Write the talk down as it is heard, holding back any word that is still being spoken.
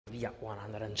Pavia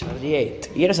 138.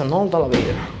 Here's an old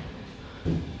elevator.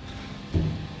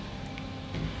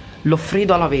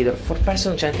 Loffredo elevator, 4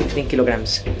 person, 115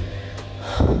 kilograms.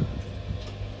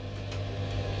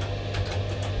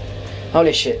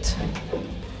 Holy shit.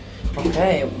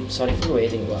 Okay, I'm sorry for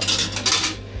waiting,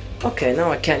 but... Okay, now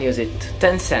I can use it.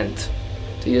 10 cents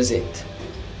to use it.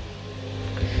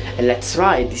 And let's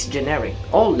ride this generic.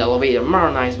 Old elevator,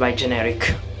 modernized by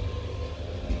generic.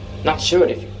 Not sure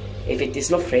if it is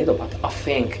Loffredo, but I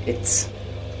think it's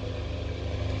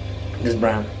this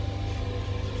brand.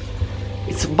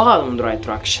 It's a bottom drive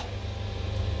traction.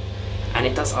 And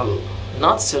it has a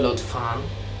not so loud fan.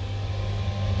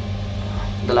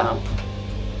 The lamp.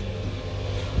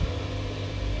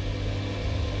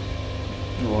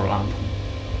 More lamp.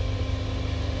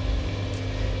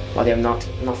 But I have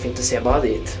nothing to say about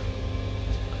it.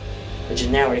 A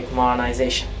generic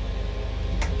modernization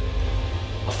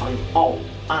of an old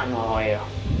elevator.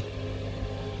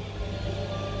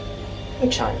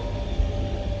 Which I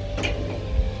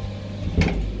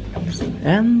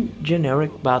and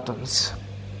generic buttons.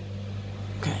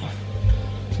 Okay,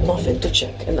 nothing to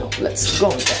check. And now let's go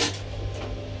there.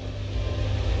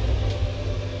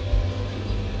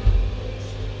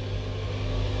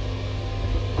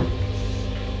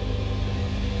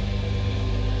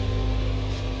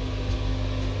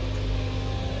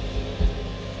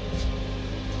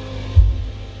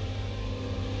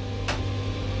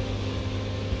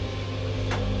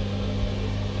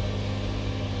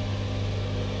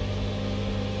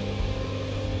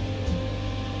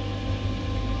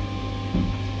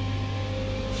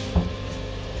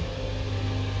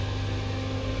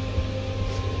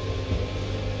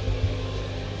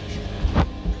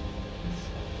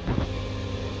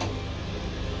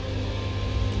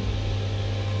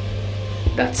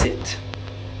 That's it.